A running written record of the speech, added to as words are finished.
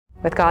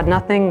With God,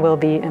 nothing will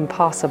be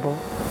impossible.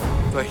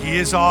 For he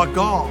is our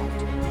God.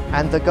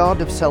 And the God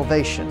of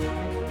salvation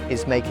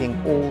is making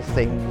all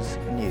things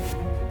new.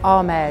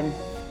 Amen.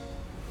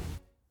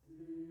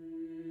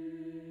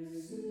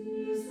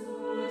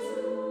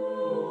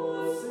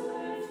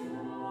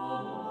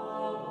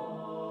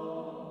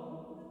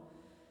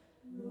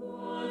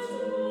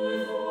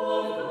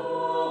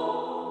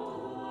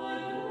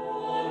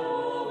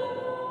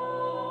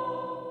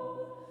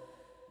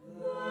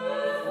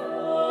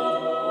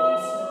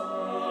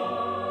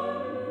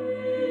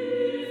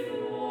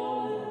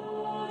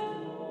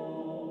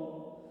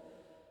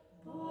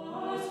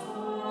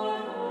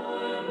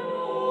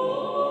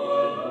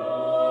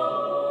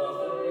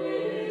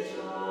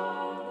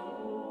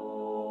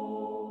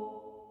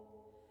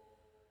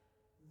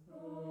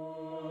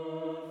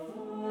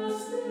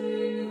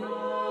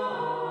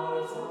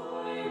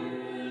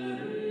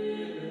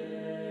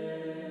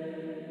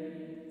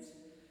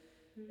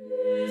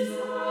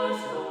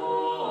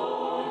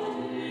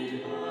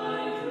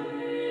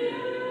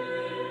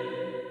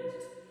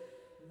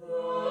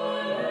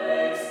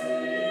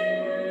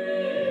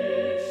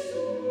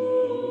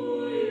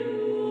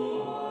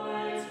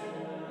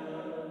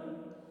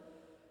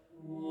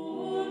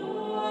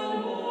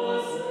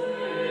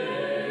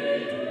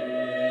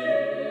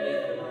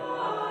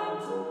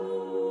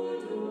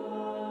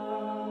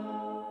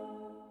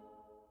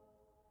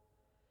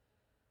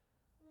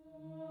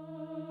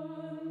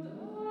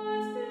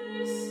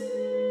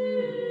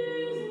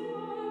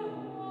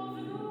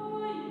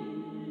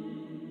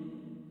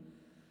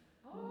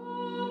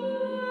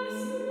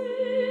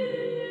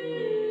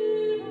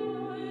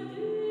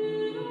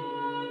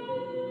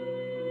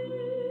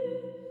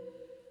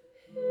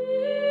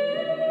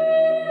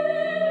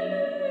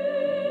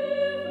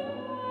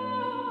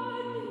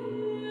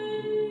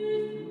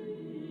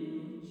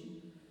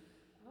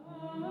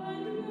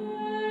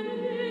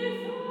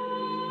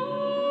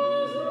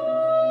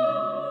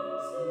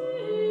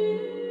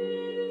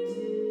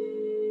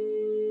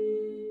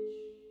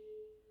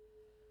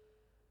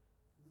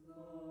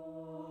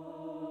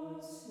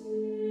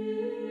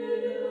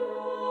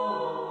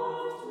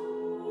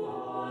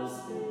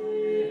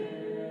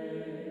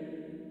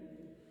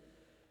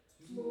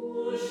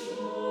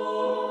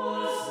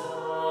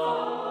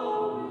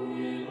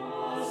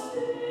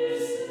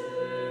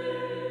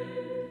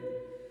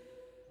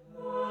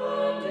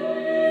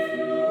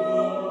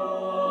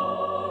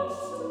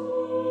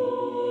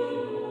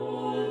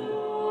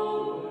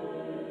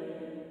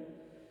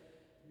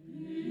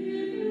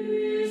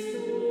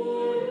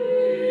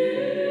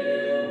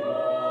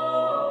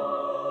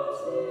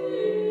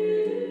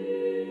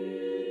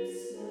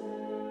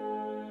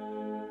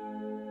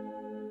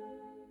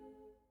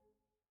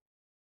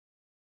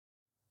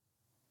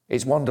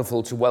 It's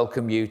wonderful to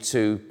welcome you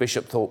to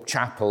Bishopthorpe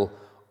Chapel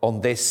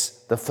on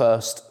this, the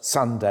first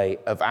Sunday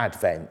of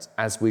Advent,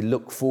 as we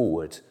look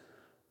forward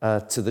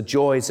to the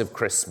joys of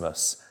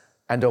Christmas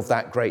and of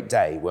that great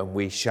day when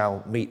we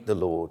shall meet the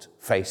Lord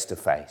face to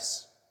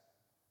face.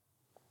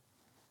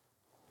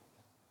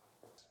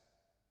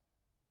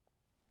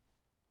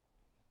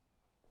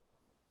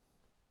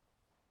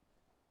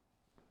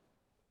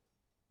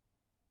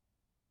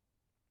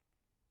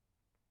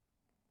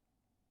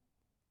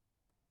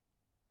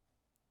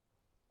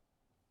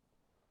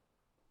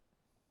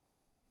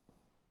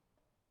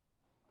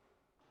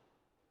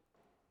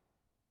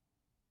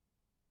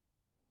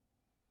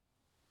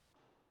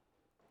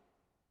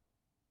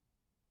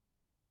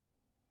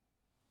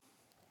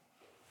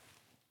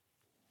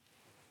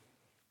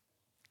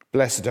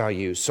 Blessed are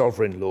you,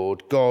 sovereign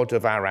Lord, God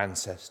of our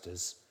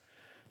ancestors.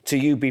 To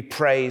you be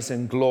praise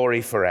and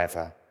glory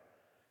forever.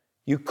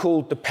 You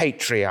called the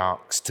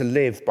patriarchs to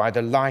live by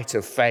the light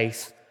of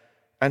faith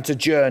and to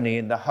journey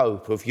in the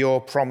hope of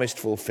your promised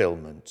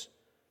fulfillment.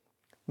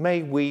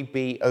 May we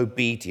be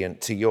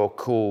obedient to your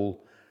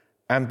call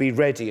and be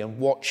ready and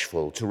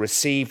watchful to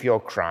receive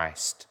your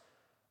Christ,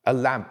 a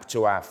lamp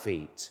to our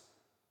feet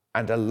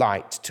and a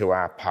light to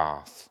our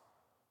path.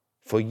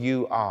 For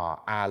you are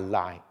our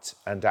light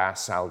and our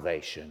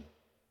salvation.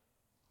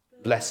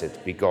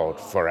 Blessed be God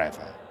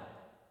forever.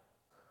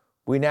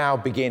 We now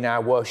begin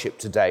our worship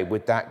today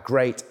with that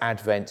great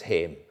Advent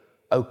hymn,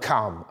 O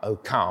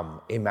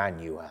come,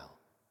 Emmanuel.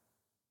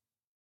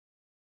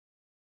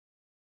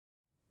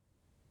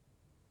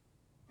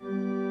 Thank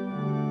you.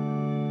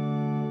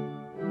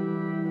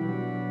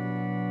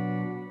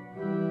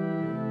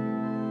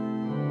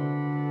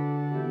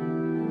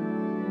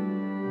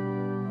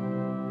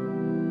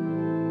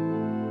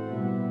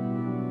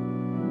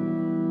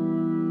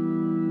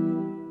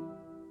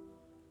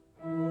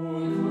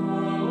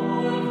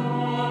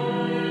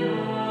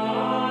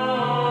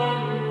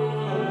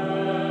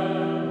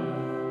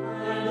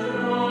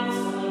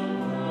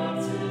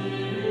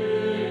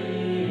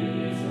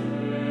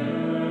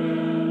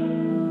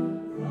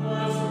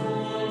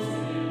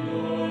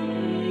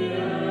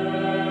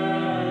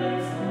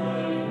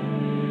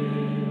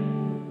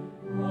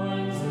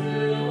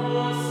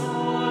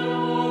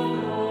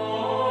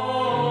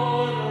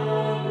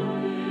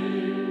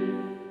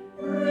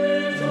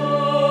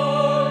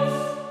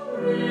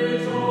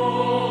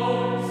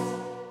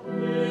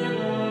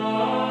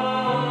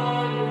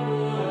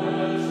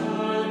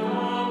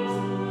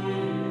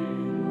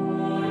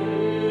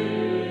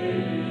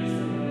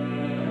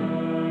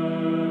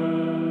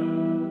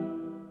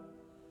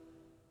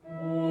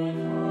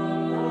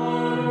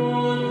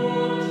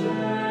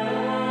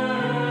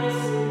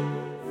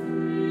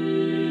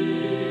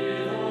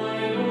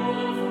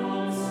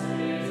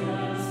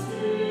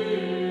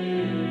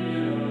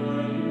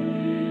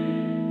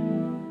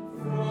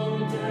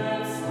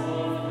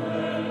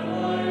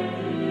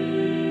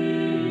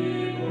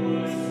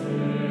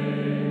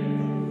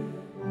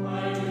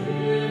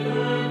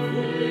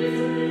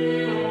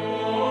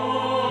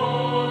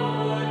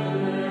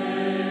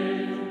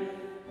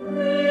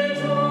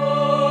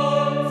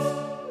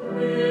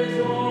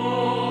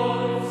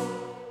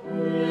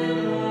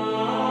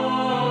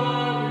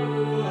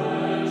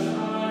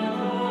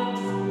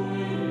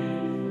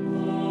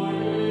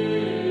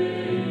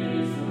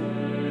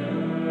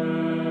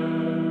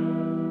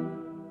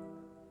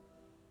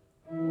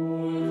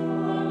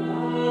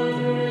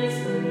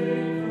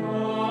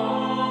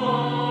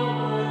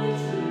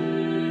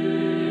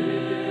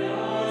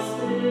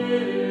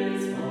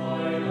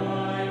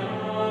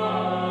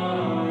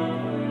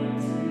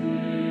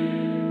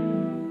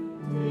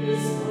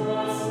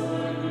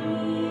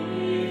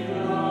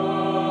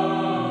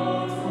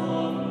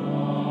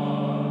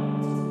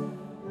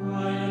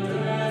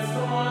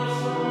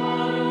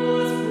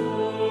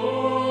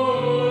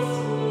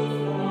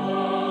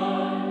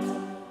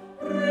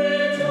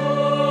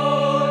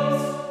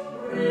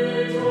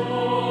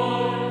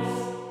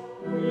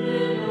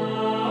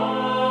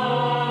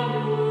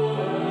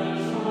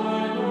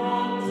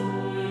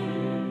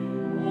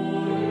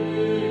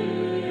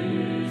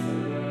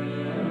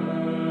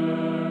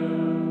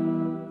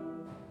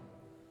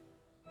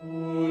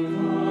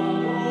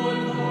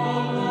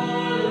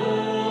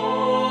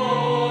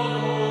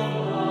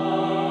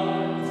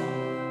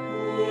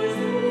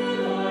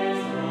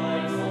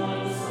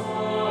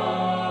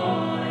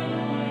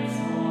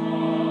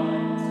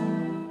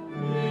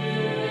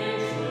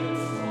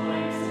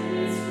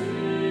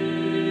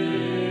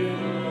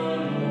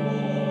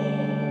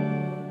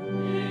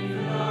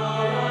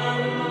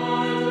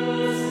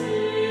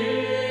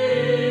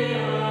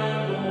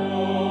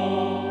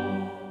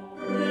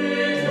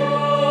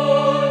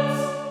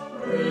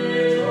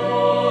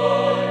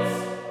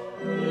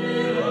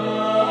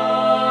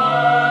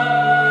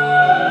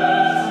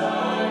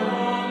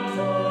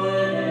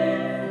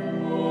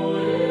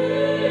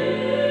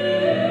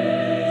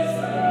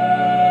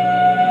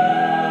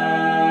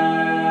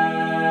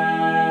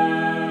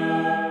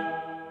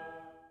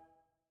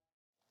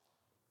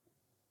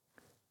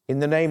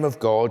 the name of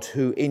God,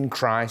 who in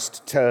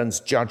Christ turns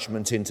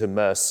judgment into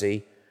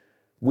mercy,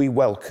 we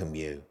welcome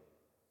you.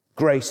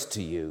 Grace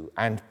to you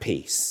and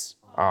peace.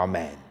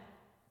 Amen.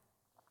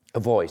 A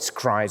voice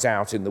cries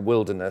out in the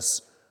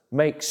wilderness,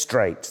 make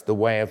straight the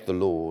way of the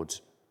Lord.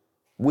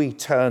 We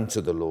turn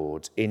to the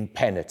Lord in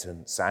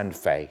penitence and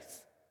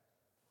faith.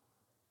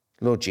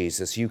 Lord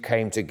Jesus, you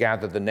came to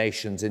gather the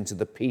nations into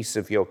the peace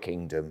of your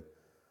kingdom.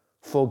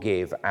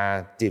 Forgive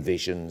our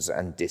divisions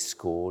and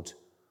discord.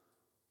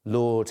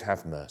 Lord,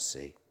 have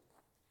mercy.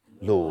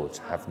 Lord,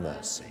 have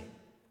mercy.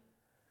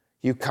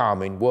 You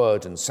come in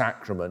word and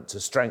sacrament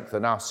to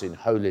strengthen us in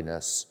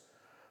holiness.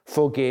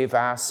 Forgive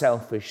our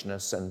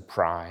selfishness and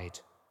pride.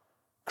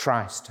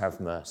 Christ,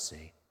 have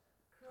mercy.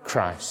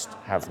 Christ,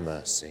 have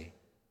mercy.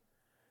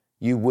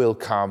 You will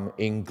come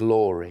in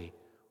glory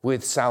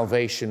with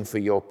salvation for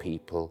your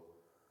people.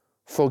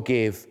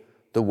 Forgive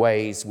the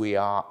ways we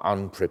are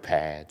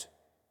unprepared.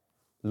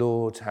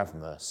 Lord, have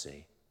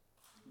mercy.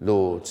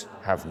 Lord,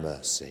 have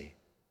mercy.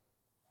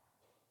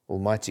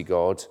 Almighty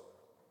God,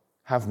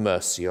 have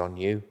mercy on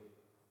you,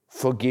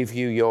 forgive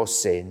you your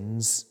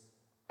sins,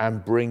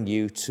 and bring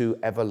you to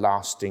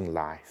everlasting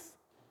life,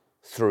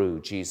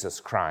 through Jesus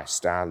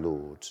Christ our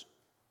Lord.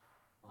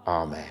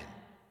 Amen.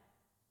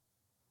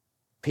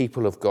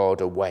 People of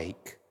God,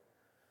 awake.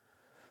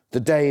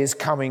 The day is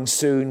coming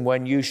soon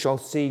when you shall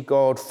see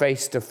God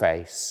face to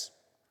face.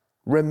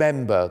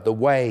 Remember the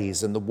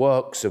ways and the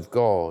works of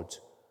God.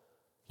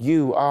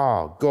 You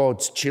are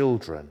God's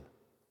children.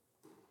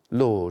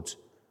 Lord,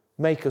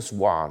 make us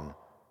one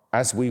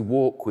as we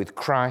walk with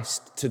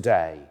Christ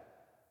today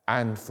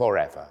and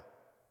forever.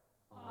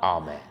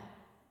 Amen.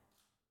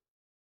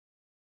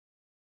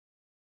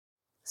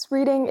 This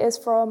reading is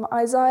from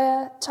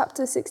Isaiah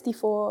chapter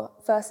 64,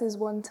 verses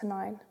 1 to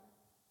 9.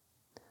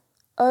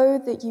 Oh,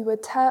 that you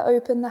would tear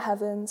open the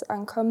heavens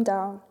and come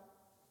down,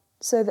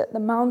 so that the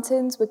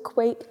mountains would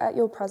quake at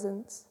your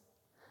presence.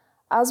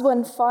 As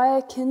when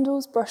fire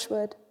kindles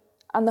brushwood,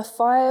 and the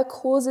fire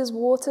causes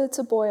water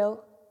to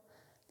boil,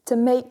 to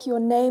make your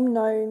name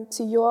known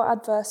to your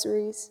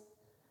adversaries,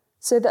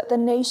 so that the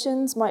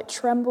nations might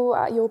tremble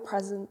at your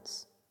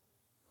presence.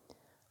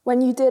 When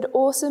you did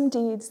awesome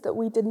deeds that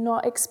we did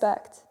not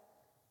expect,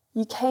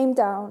 you came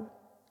down,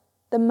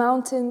 the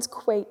mountains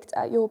quaked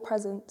at your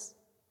presence.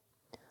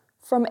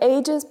 From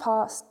ages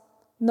past,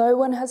 no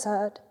one has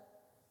heard,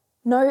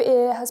 no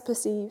ear has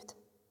perceived,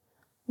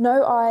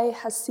 no eye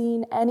has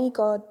seen any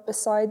God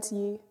besides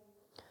you,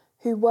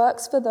 who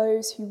works for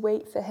those who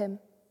wait for him.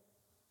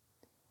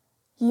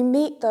 You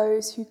meet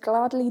those who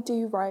gladly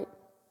do right,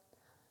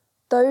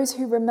 those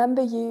who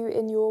remember you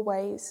in your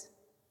ways.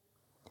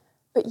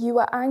 But you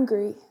were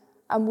angry,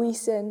 and we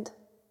sinned.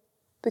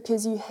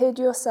 Because you hid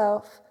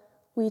yourself,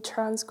 we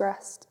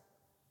transgressed.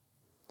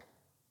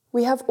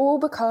 We have all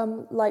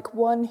become like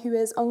one who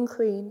is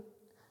unclean,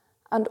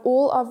 and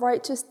all our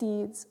righteous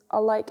deeds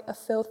are like a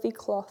filthy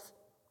cloth.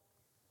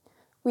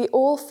 We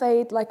all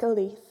fade like a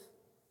leaf,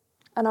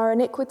 and our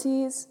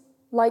iniquities,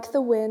 like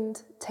the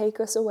wind, take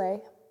us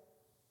away.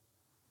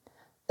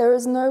 There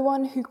is no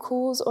one who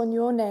calls on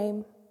your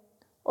name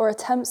or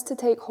attempts to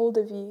take hold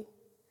of you,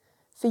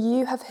 for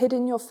you have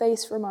hidden your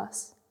face from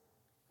us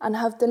and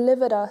have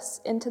delivered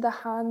us into the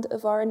hand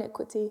of our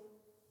iniquity.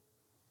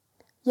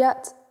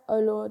 Yet, O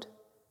Lord,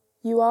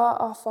 you are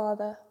our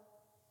Father.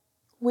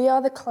 We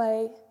are the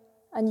clay,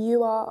 and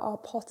you are our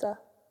potter.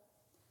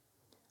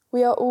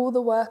 We are all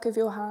the work of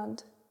your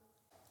hand.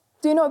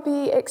 Do not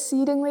be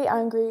exceedingly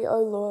angry,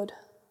 O Lord,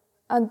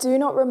 and do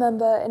not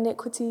remember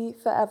iniquity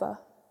forever.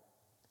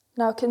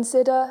 Now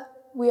consider,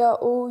 we are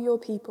all your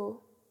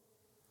people.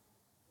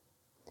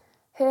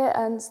 Here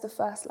ends the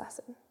first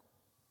lesson.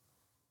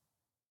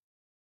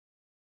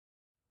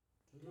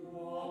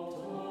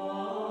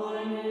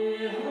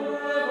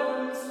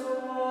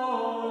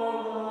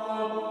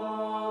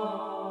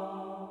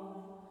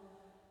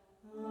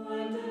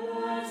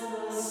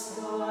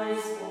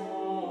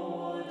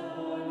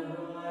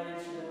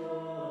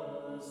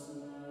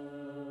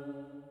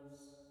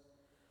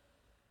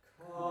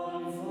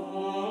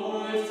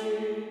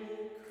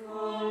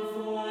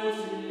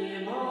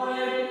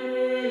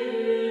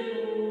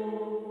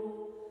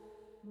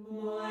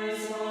 My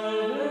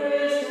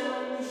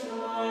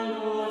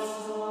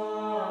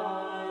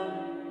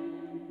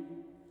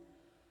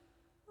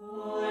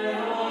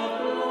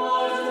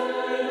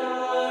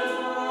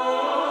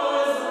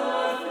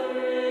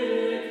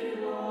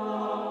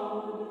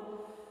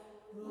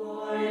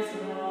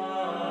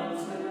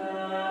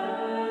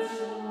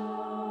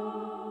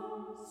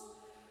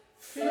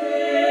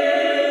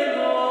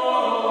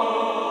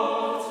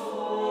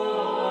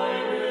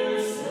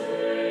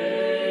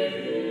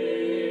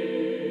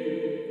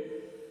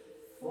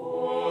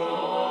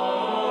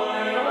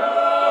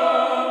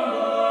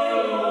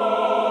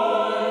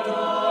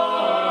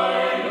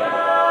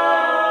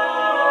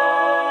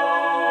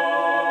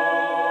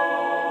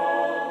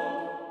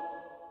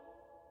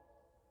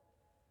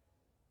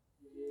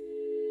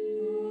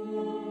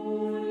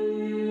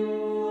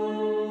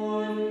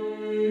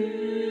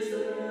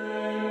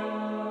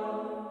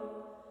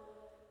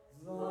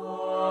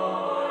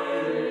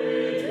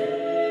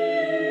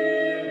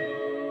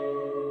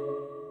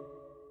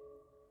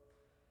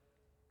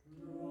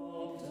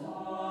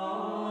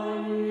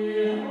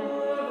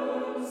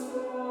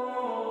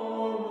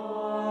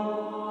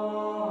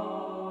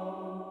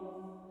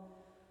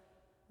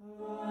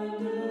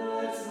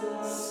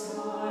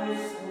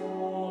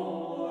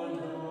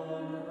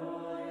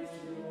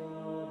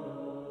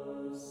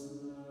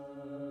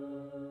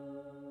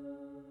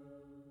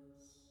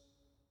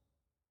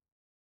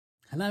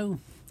Hello,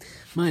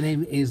 my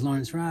name is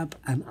Lawrence Rabb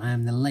and I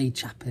am the lay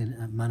chaplain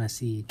at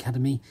Manasee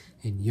Academy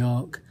in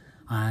York,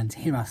 and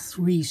here are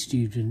 3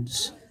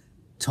 students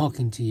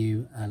talking to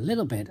you a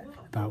little bit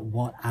about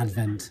what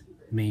Advent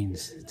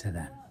means to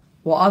them.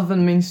 What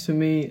Advent means to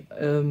me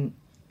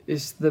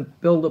is the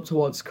build up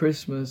towards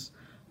Christmas,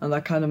 and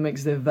that kind of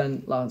makes the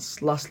event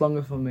last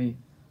longer for me,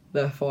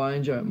 therefore I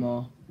enjoy it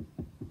more.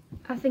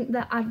 I think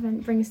that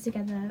Advent brings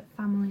together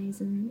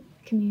families and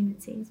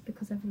communities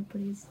because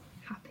everybody's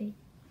happy.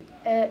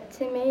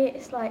 To me,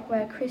 it's like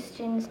where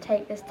Christians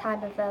take this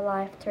time of their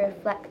life to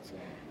reflect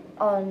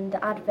on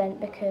the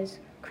Advent, because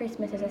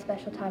Christmas is a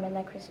special time in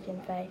their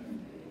Christian faith.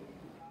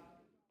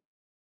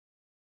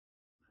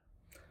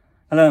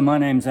 Hello, my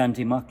name's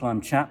Andy Muckle.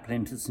 I'm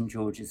chaplain to St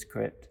George's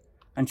Crypt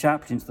and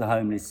chaplain to the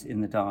homeless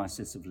in the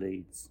Diocese of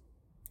Leeds.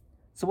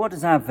 So what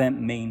does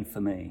Advent mean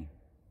for me?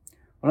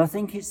 Well, I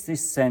think it's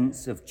this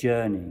sense of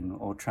journeying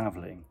or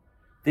travelling.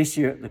 This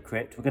year at the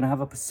Crypt, we're going to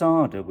have a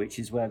Posada, which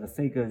is where the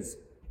figures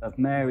of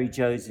Mary,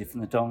 Joseph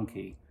and the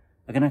donkey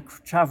are going to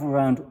travel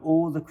around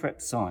all the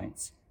crypt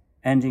sites,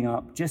 ending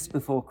up just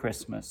before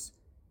Christmas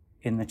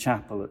in the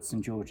chapel at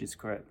St George's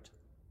Crypt.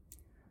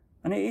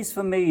 And it is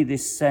for me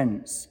this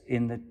sense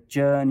in the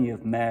journey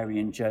of Mary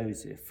and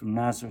Joseph from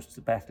Nazareth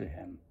to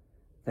Bethlehem.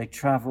 They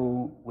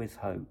travel with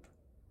hope.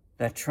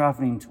 They're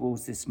travelling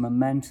towards this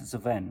momentous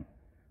event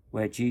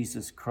where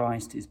Jesus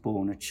Christ is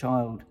born, a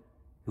child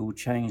who will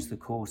change the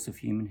course of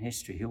human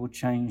history, who will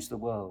change the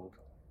world.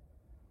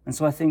 And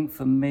so I think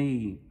for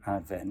me,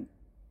 Advent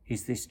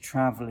is this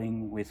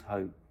travelling with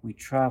hope. We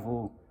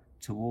travel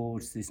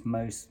towards this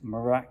most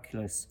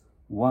miraculous,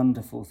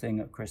 wonderful thing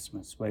at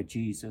Christmas where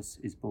Jesus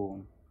is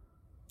born.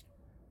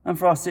 And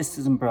for our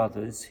sisters and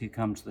brothers who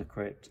come to the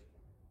crypt,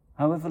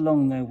 however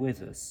long they're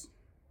with us,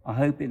 I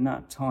hope in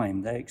that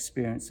time they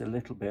experience a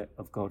little bit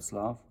of God's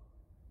love.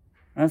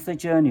 And as they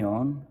journey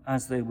on,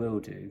 as they will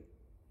do,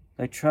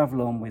 they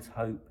travel on with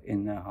hope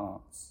in their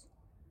hearts.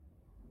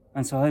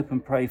 And so I hope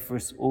and pray for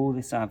us all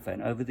this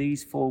Advent, over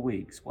these 4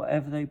 weeks,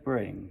 whatever they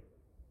bring,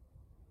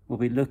 we'll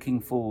be looking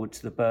forward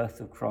to the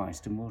birth of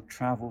Christ, and we'll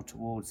travel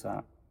towards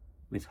that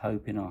with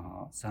hope in our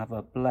hearts. Have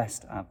a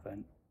blessed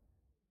Advent.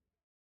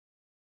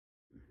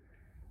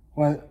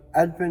 Well,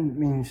 Advent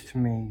means to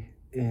me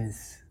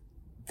is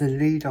the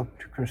lead up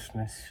to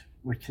Christmas,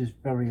 which is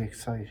very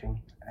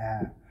exciting.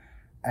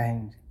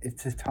 And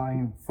it's a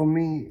time, for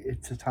me,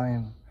 it's a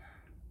time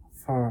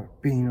for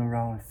being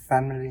around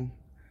family,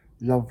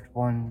 loved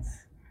ones,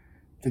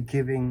 the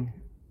giving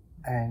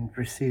and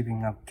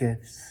receiving of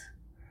gifts.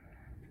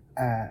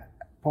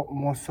 But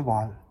most of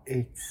all,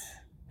 it's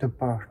the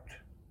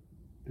birth,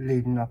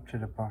 leading up to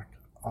the birth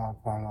of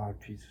our Lord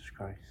Jesus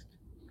Christ.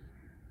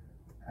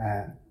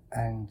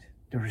 And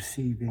the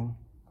receiving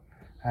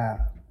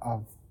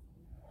of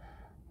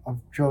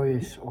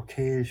joyous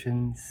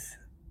occasions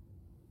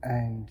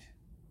and,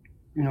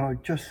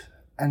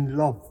 and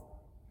love,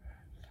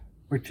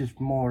 which is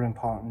more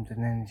important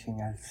than anything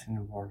else in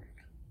the world.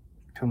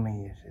 To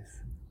me, it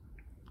is.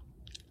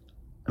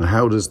 And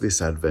how does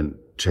this Advent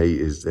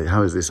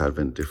how is this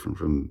Advent different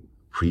from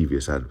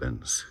previous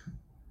Advents?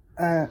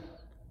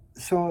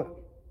 So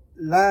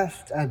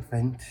last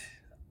Advent,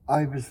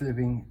 I was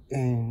living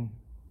in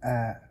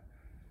a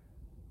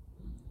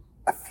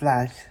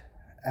flat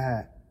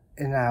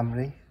in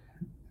Amley,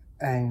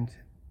 and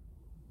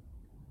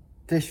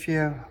this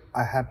year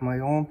I have my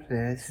own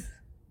place.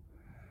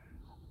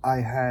 I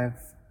have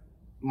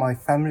my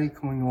family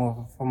coming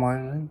over from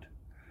Ireland,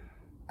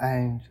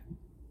 and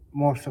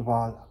most of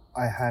all,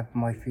 I have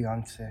my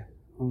fiancée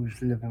who's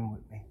living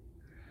with me.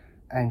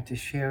 And to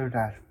share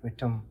that with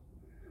them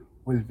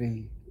will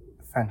be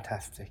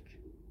fantastic.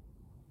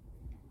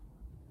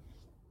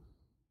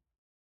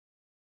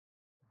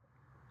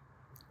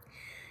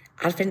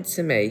 Advent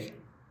to me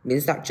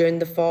means that during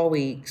the 4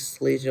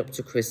 weeks leading up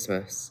to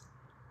Christmas,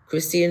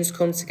 Christians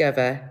come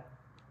together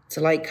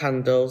to light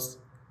candles,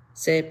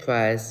 say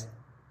prayers,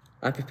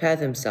 and prepare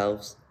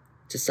themselves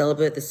to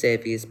celebrate the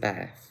Saviour's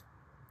birth.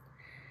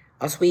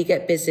 As we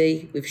get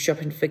busy with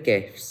shopping for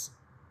gifts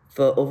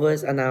for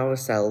others and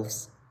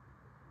ourselves,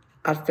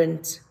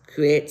 Advent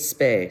creates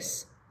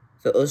space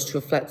for us to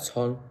reflect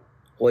on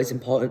what is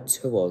important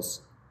to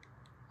us,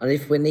 and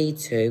if we need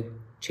to,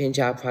 change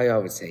our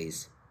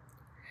priorities.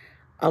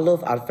 I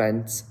love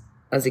Advent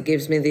as it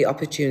gives me the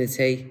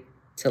opportunity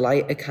to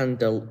light a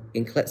candle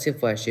in collective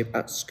worship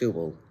at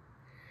school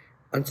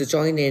and to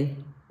join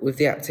in with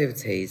the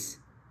activities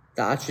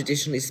that are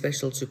traditionally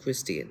special to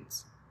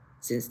Christians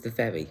since the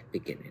very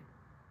beginning.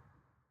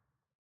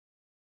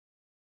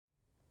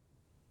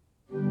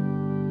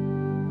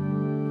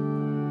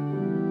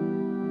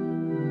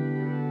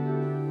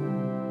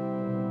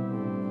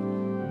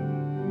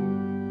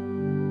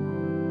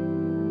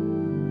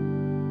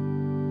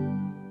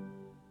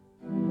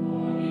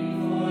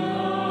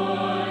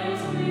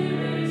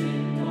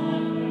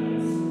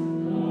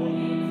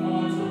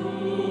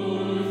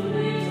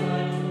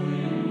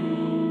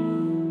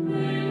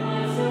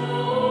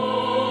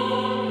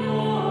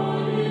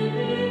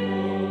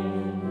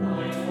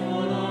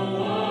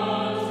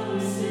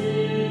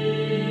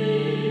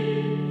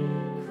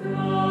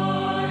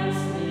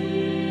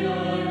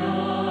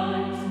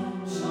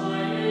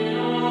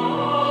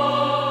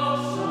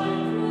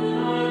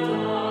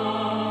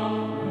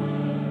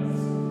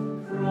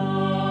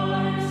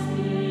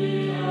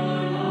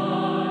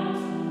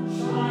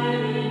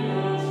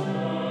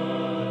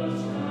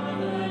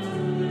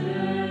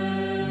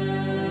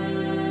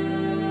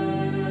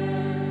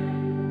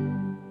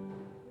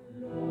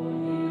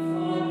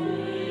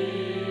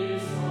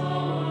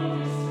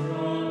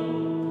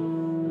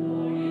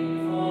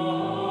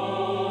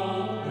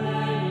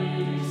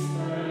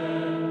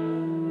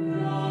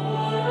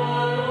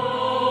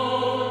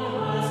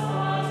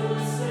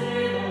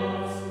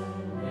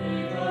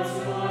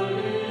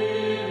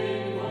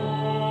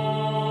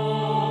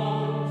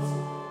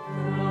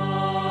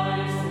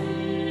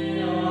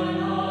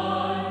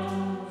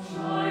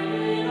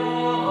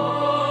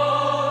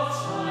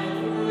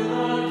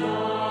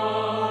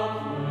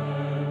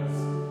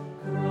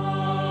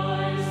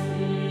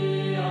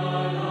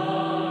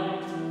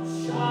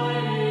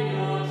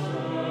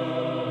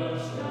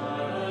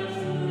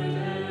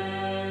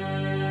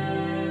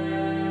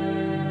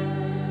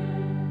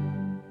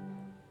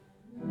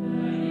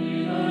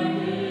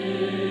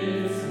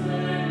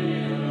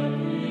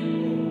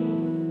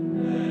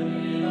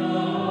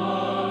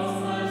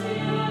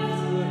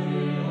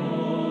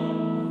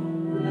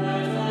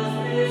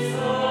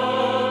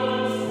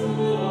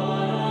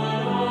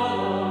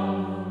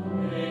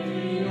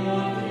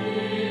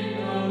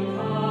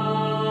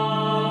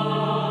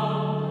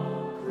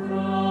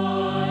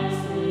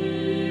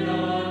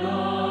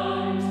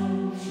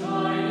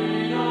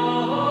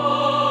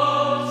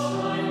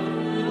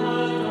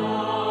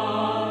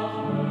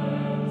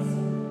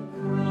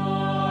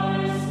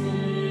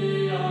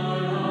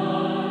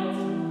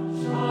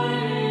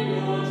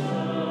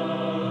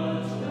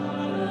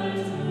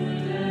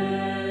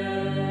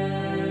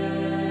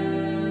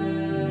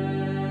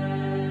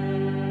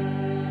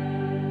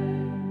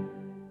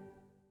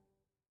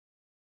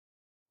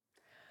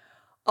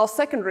 Our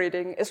second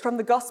reading is from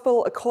the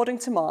Gospel according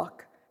to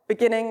Mark,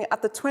 beginning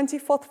at the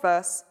 24th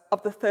verse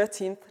of the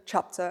 13th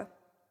chapter.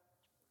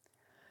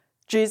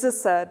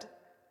 Jesus said,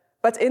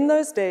 "But in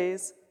those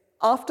days,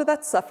 after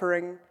that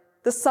suffering,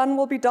 the sun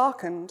will be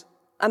darkened,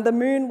 and the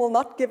moon will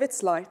not give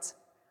its light,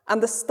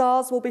 and the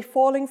stars will be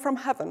falling from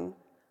heaven,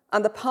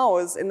 and the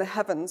powers in the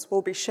heavens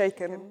will be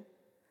shaken.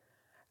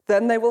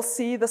 Then they will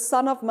see the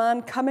Son of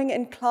Man coming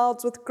in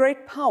clouds with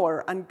great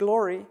power and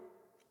glory.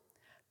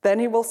 Then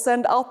he will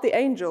send out the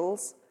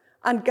angels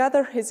and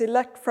gather his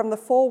elect from the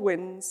four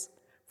winds,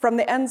 from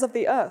the ends of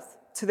the earth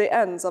to the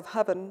ends of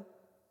heaven.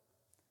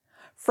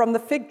 From the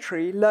fig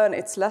tree learn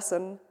its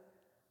lesson.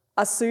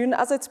 As soon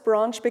as its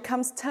branch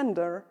becomes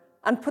tender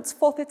and puts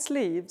forth its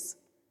leaves,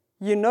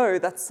 you know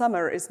that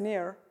summer is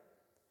near.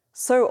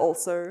 So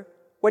also,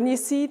 when you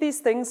see these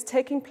things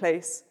taking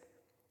place,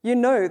 you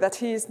know that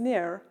he is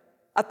near,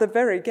 at the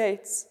very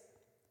gates.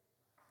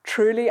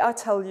 Truly I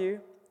tell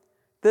you,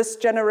 this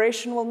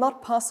generation will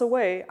not pass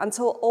away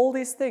until all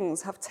these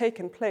things have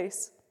taken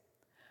place.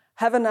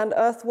 Heaven and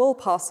earth will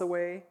pass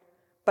away,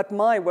 but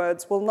my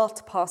words will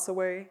not pass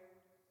away.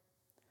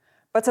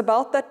 But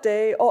about that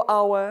day or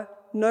hour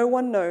no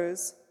one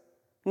knows,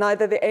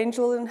 neither the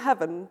angel in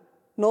heaven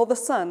nor the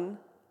Son,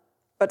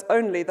 but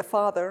only the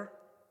Father.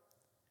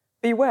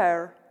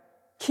 Beware,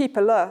 keep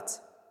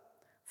alert,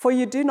 for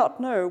you do not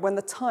know when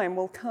the time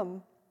will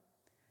come.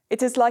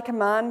 It is like a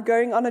man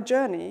going on a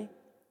journey,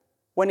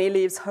 when he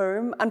leaves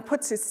home and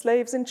puts his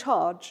slaves in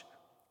charge,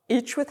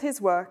 each with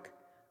his work,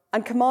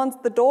 and commands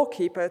the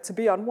doorkeeper to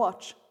be on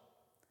watch.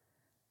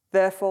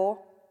 Therefore,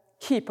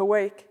 keep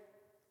awake,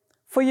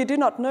 for you do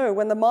not know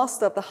when the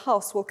master of the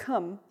house will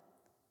come,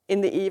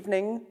 in the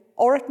evening,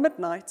 or at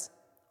midnight,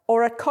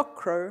 or at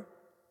cockcrow,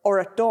 or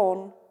at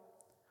dawn,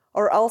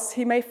 or else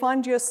he may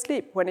find you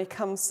asleep when he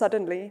comes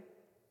suddenly.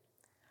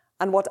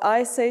 And what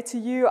I say to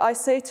you, I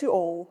say to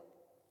all,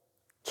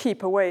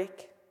 keep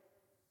awake."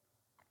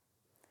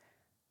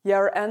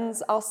 Here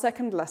ends our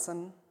second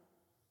lesson.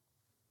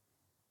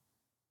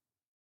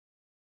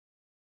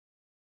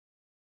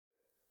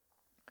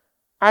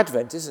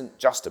 Advent isn't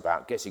just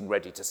about getting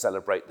ready to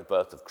celebrate the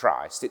birth of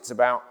Christ, it's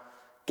about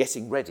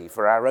getting ready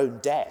for our own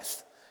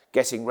death,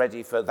 getting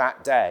ready for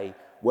that day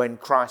when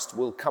Christ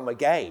will come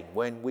again,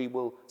 when we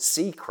will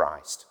see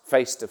Christ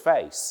face to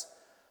face.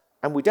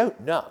 And we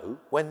don't know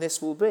when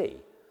this will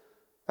be.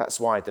 That's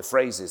why the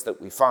phrases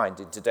that we find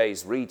in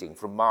today's reading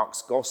from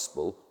Mark's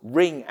Gospel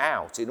ring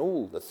out in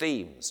all the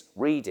themes,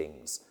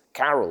 readings,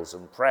 carols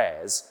and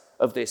prayers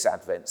of this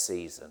Advent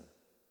season.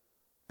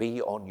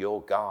 Be on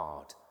your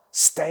guard.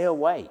 Stay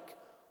awake.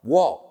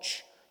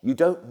 Watch. You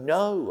don't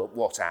know at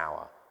what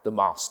hour the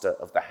master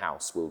of the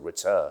house will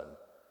return.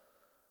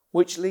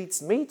 Which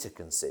leads me to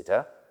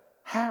consider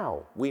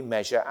how we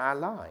measure our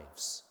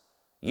lives.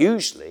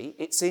 Usually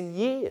it's in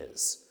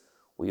years.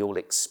 We all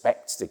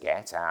expect to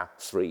get our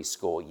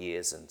 70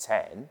 years and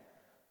 10,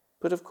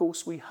 but of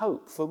course we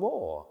hope for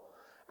more.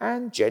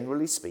 And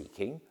generally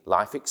speaking,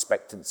 life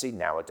expectancy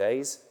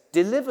nowadays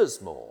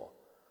delivers more.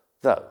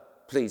 Though,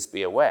 please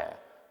be aware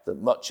that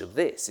much of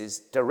this is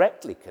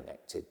directly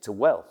connected to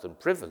wealth and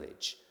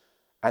privilege,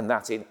 and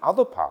that in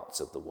other parts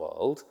of the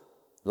world,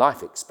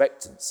 life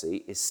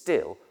expectancy is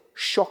still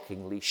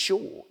shockingly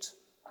short.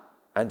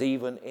 And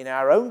even in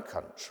our own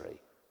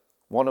country,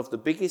 one of the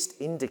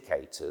biggest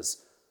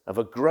indicators of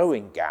a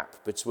growing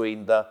gap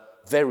between the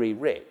very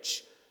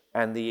rich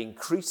and the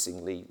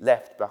increasingly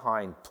left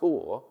behind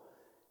poor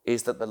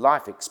is that the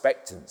life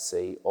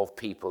expectancy of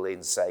people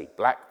in, say,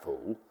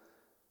 Blackpool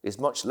is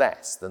much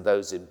less than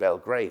those in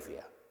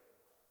Belgravia.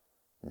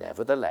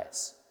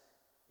 Nevertheless,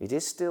 it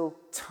is still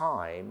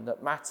time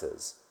that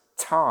matters,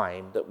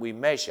 time that we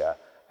measure,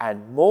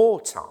 and more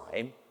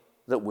time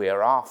that we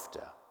are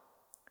after.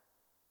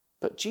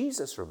 But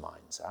Jesus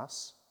reminds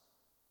us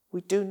we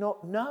do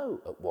not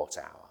know at what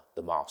hour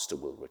the Master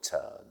will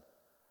return,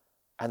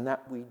 and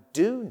that we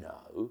do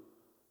know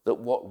that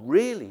what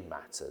really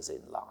matters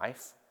in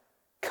life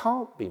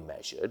can't be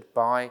measured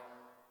by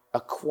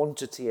a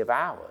quantity of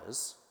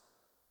hours,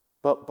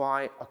 but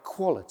by a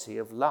quality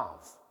of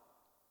love.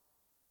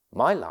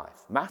 My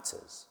life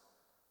matters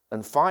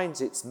and finds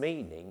its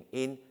meaning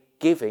in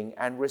giving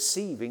and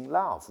receiving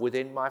love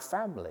within my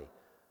family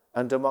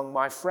and among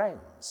my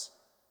friends,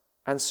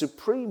 and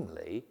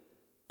supremely,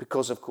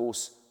 because of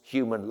course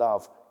human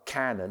love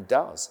can and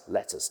does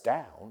let us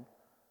down,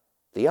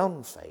 the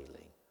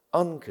unfailing,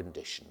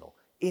 unconditional,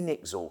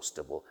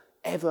 inexhaustible,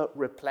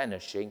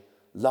 ever-replenishing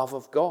love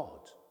of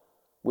God,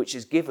 which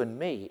is given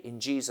me in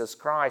Jesus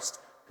Christ,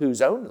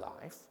 whose own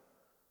life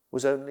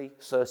was only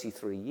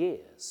 33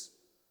 years,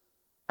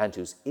 and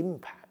whose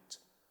impact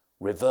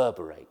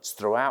reverberates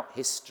throughout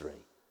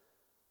history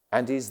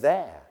and is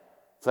there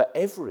for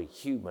every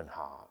human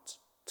heart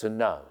to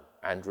know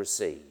and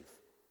receive.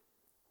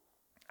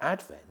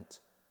 Advent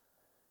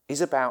is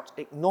about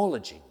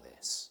acknowledging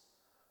this,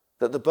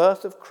 that the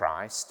birth of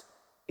Christ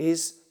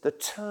is the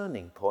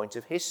turning point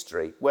of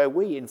history, where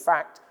we, in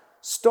fact,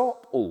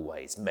 stop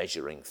always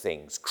measuring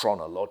things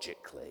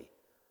chronologically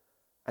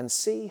and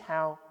see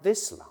how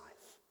this life,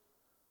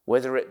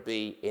 whether it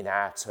be in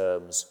our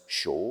terms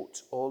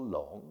short or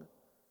long,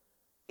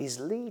 is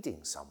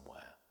leading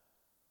somewhere,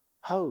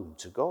 home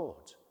to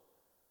God.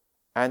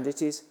 And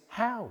it is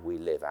how we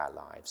live our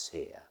lives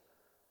here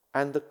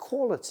and the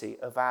quality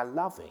of our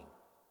loving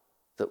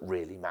that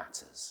really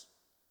matters.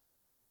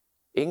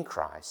 In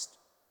Christ,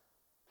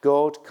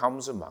 God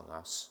comes among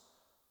us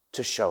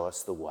to show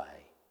us the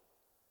way.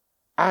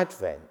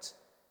 Advent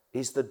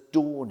is the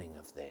dawning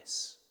of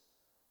this,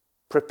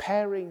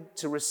 preparing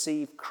to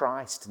receive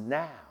Christ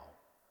now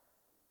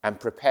and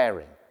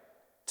preparing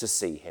to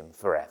see him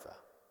forever.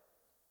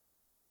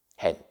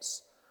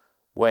 Hence,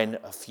 when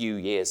a few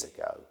years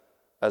ago,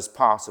 as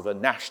part of a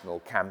national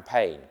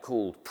campaign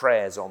called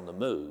Prayers on the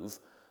Move,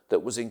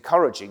 that was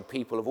encouraging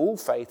people of all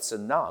faiths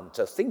and none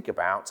to think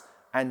about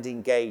and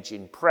engage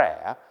in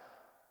prayer,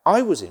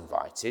 I was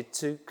invited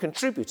to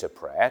contribute a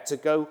prayer to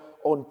go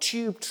on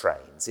tube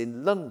trains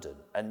in London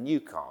and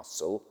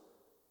Newcastle.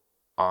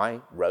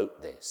 I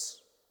wrote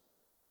this,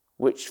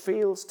 which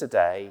feels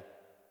today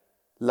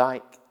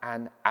like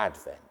an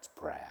Advent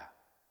prayer.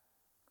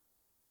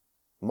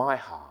 My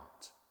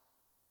heart,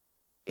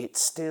 it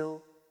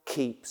still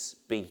keeps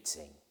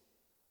beating.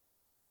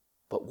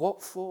 But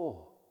what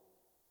for?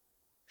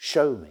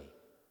 Show me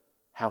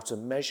how to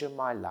measure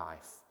my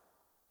life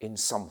in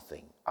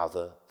something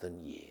other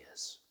than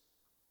years.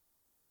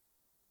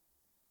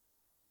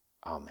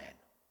 Amen.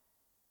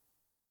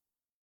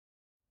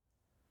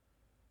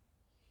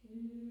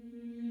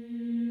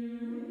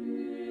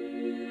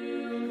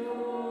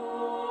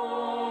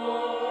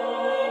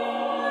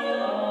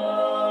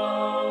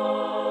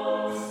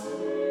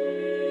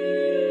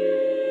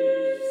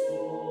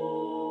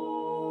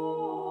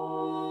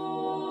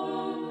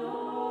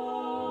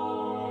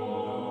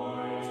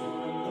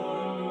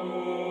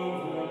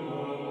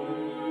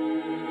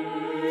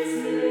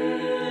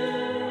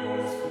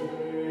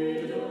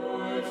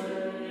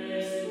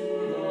 Christus.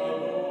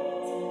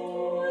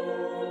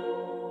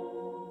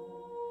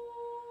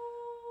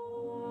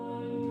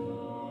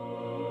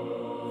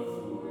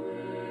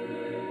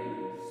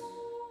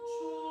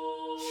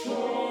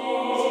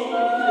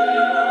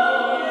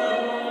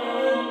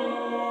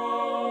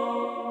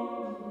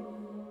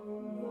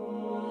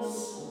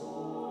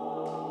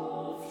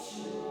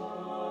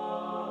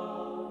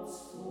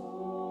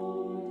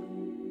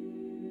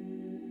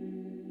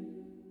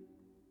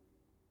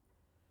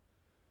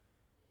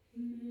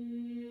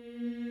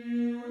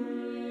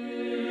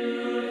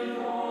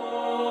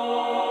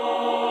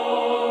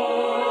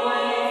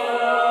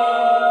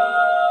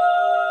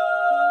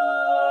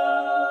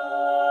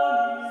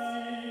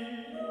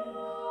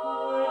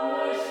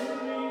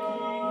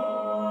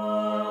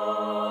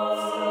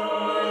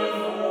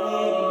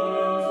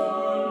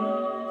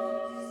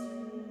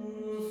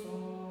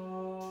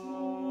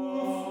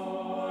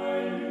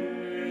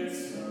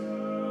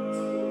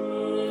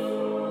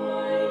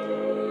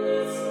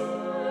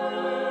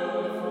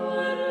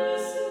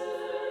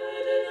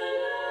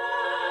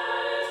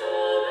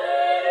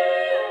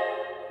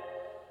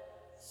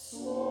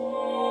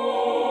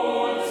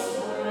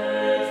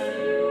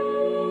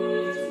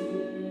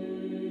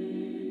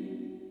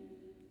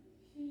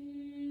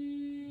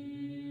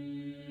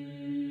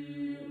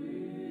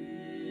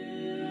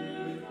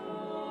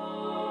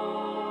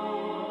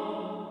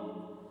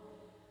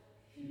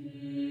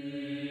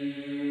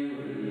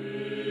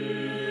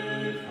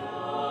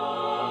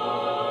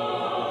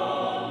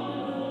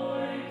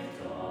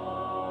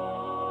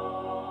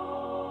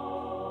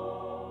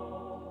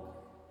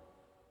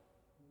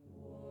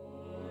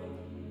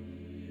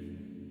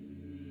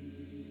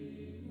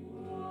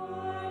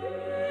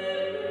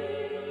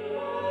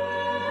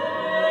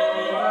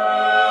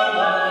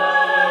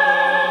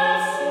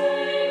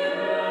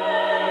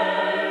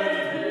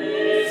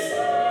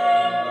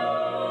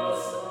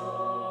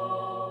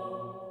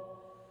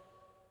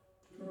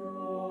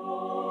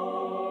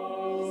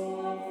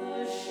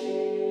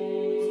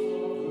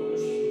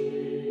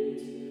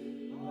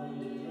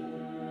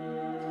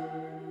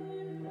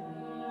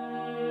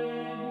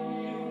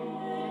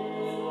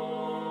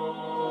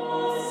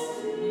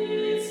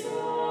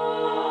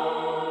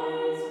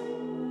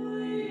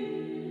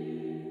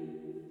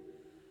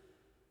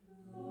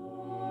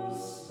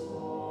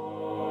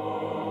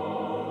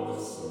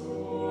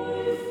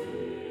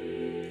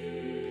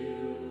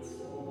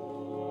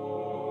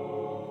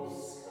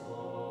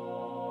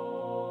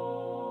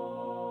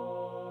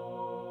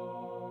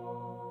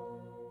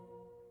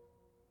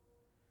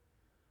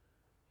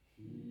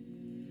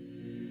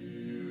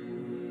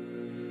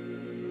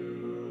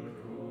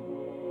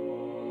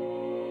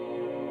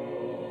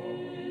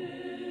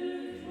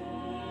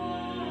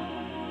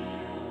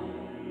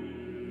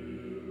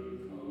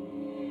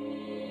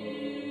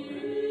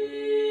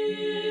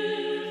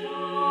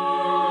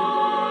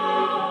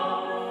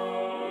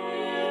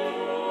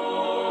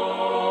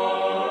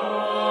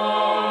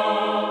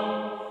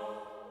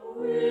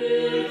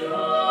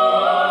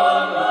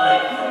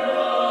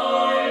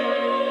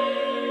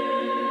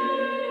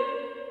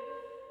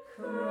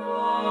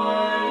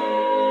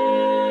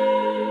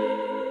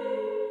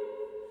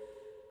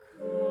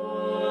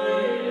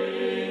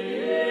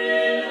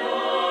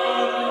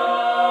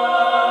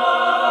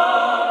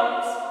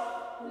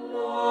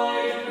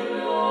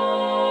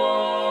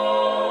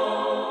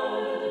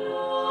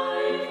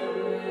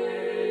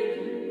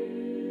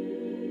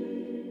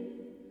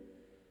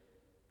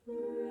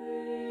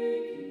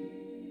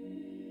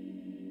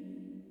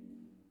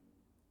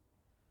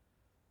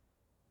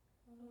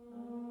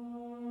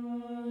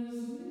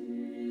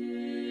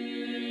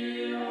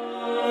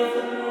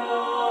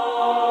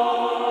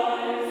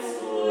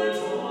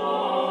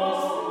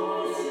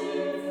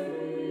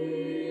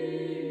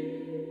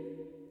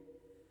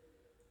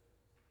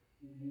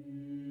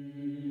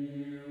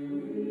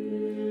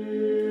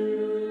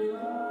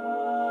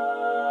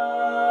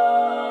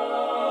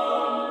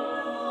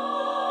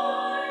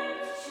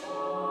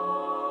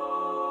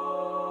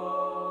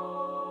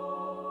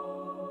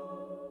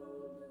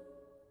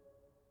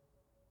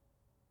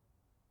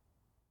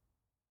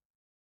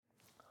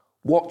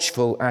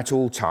 Watchful at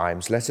all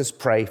times, let us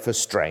pray for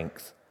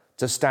strength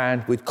to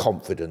stand with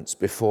confidence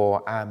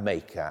before our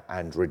Maker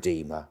and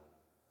Redeemer,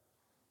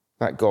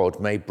 that God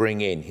may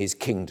bring in his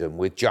kingdom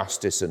with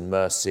justice and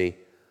mercy.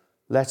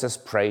 Let us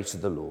pray to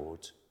the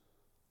Lord.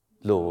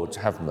 Lord,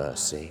 have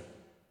mercy.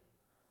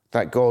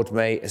 That God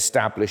may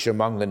establish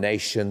among the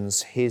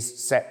nations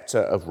his sceptre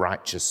of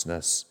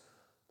righteousness.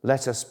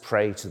 Let us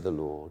pray to the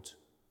Lord.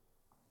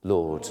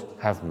 Lord,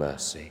 have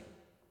mercy.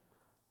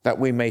 That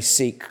we may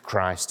seek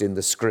Christ in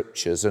the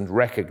Scriptures and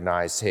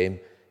recognize him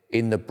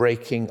in the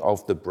breaking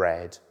of the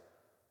bread.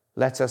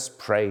 Let us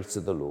pray to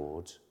the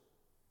Lord.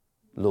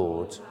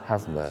 Lord,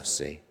 have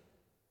mercy.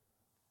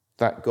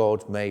 That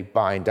God may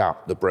bind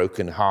up the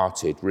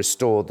brokenhearted,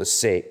 restore the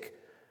sick,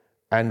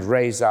 and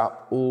raise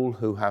up all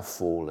who have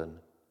fallen.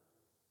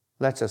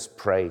 Let us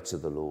pray to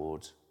the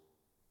Lord.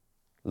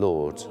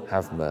 Lord,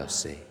 have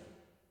mercy.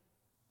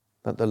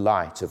 That the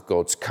light of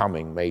God's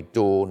coming may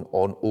dawn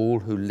on all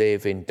who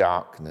live in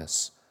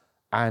darkness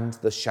and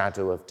the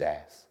shadow of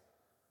death.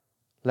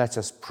 Let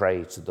us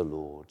pray to the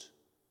Lord.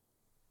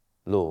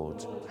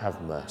 Lord,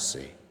 have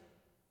mercy.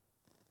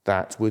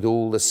 That with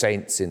all the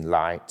saints in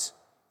light,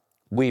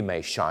 we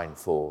may shine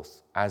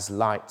forth as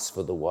lights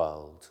for the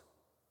world.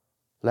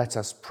 Let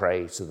us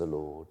pray to the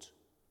Lord.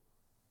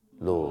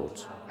 Lord,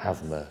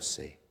 have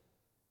mercy.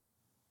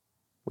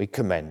 We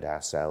commend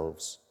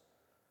ourselves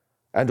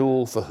and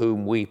all for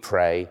whom we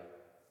pray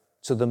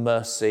to the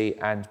mercy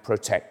and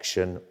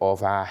protection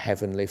of our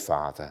Heavenly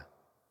Father.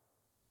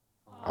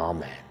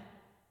 Amen.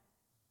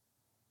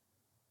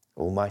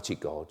 Almighty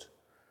God,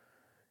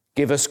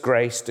 give us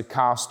grace to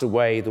cast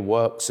away the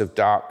works of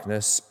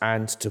darkness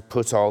and to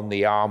put on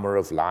the armour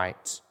of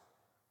light.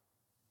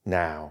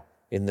 Now,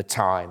 in the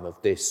time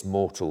of this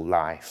mortal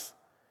life,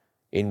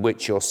 in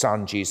which your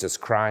Son, Jesus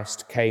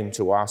Christ, came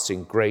to us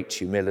in great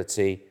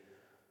humility,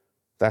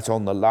 that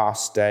on the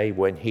last day,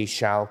 when he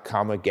shall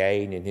come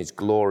again in his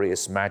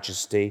glorious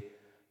majesty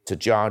to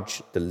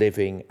judge the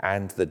living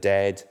and the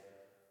dead,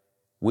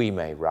 we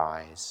may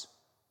rise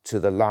to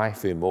the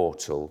life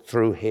immortal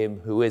through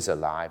him who is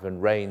alive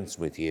and reigns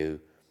with you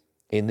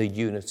in the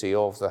unity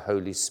of the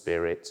Holy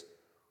Spirit,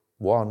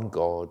 one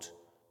God,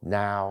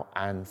 now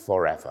and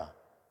forever.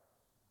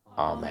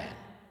 Amen.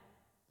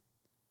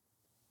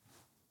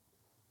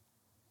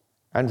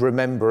 And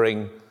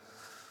remembering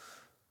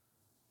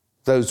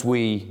those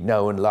we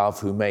know and love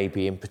who may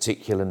be in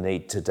particular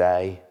need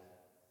today,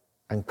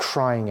 and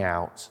crying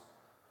out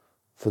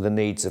for the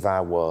needs of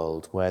our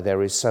world where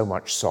there is so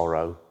much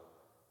sorrow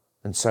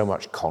and so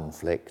much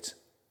conflict,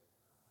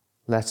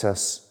 let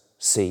us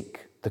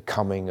seek the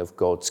coming of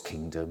God's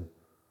kingdom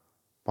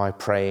by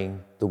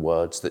praying the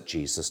words that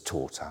Jesus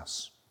taught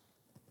us.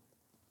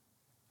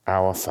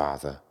 Our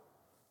Father,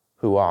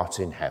 who art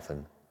in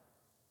heaven,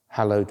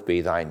 hallowed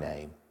be thy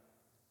name.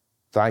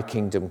 Thy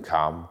kingdom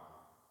come,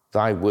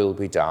 thy will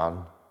be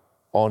done,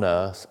 on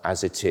earth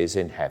as it is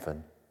in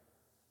heaven.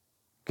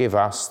 Give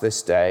us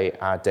this day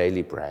our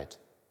daily bread,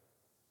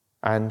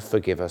 and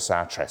forgive us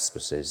our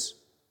trespasses,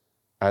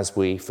 as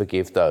we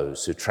forgive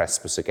those who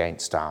trespass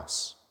against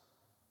us.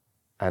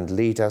 And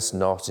lead us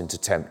not into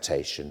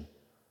temptation,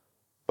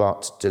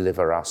 but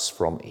deliver us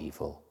from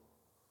evil.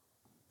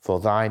 For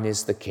thine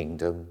is the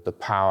kingdom, the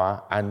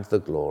power, and the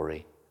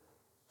glory,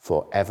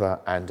 for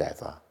ever and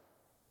ever.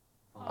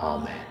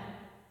 Amen.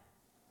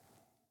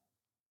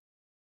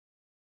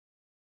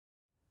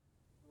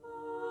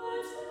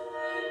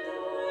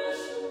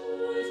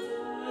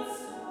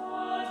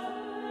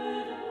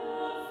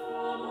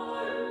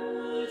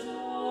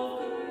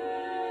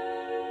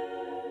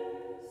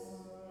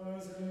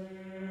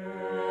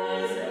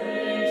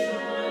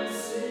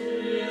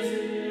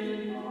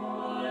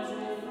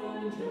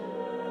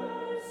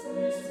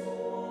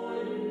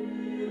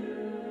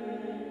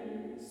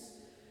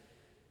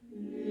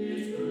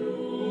 It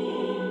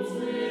blooms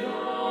with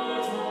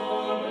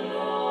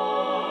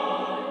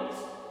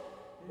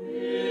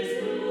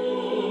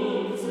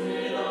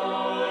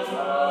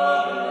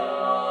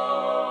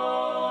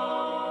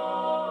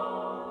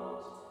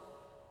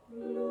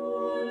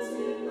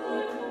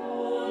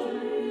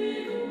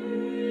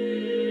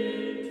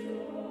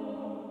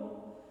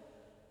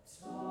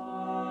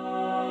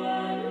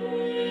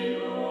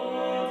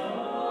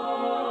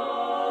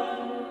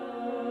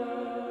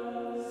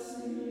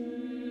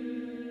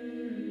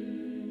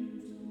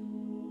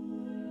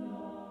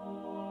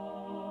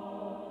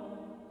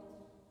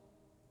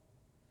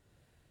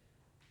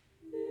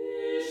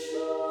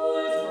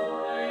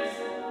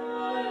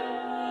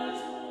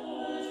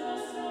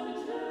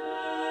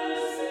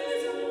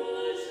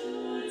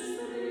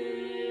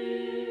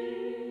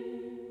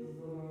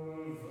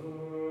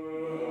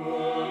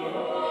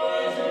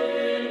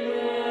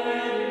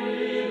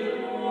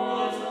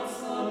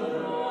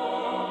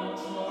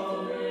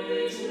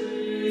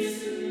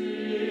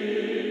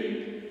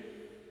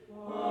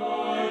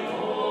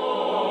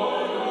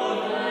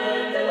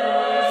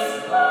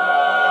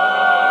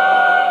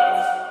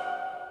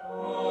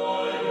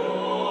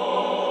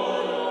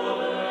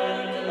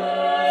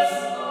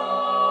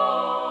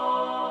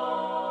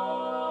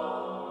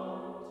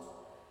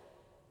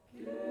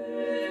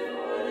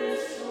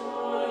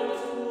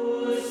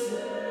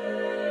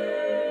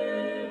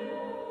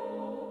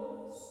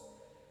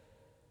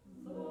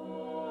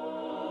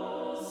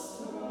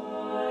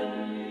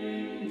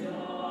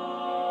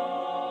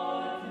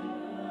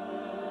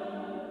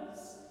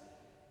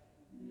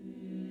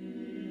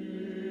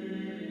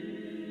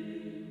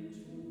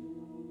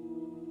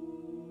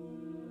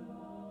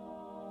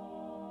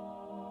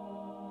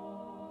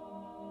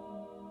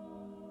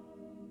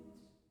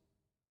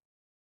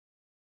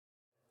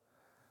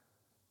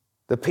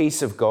The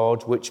peace of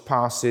God, which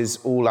passes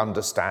all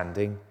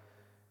understanding,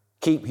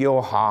 keep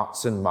your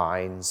hearts and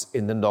minds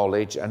in the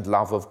knowledge and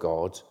love of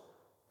God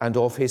and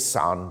of his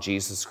Son,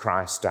 Jesus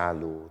Christ our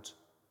Lord.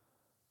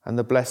 And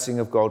the blessing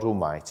of God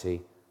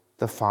Almighty,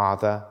 the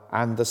Father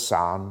and the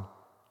Son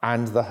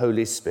and the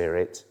Holy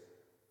Spirit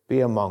be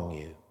among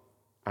you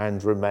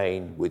and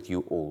remain with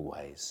you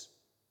always.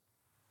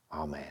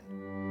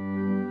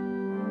 Amen.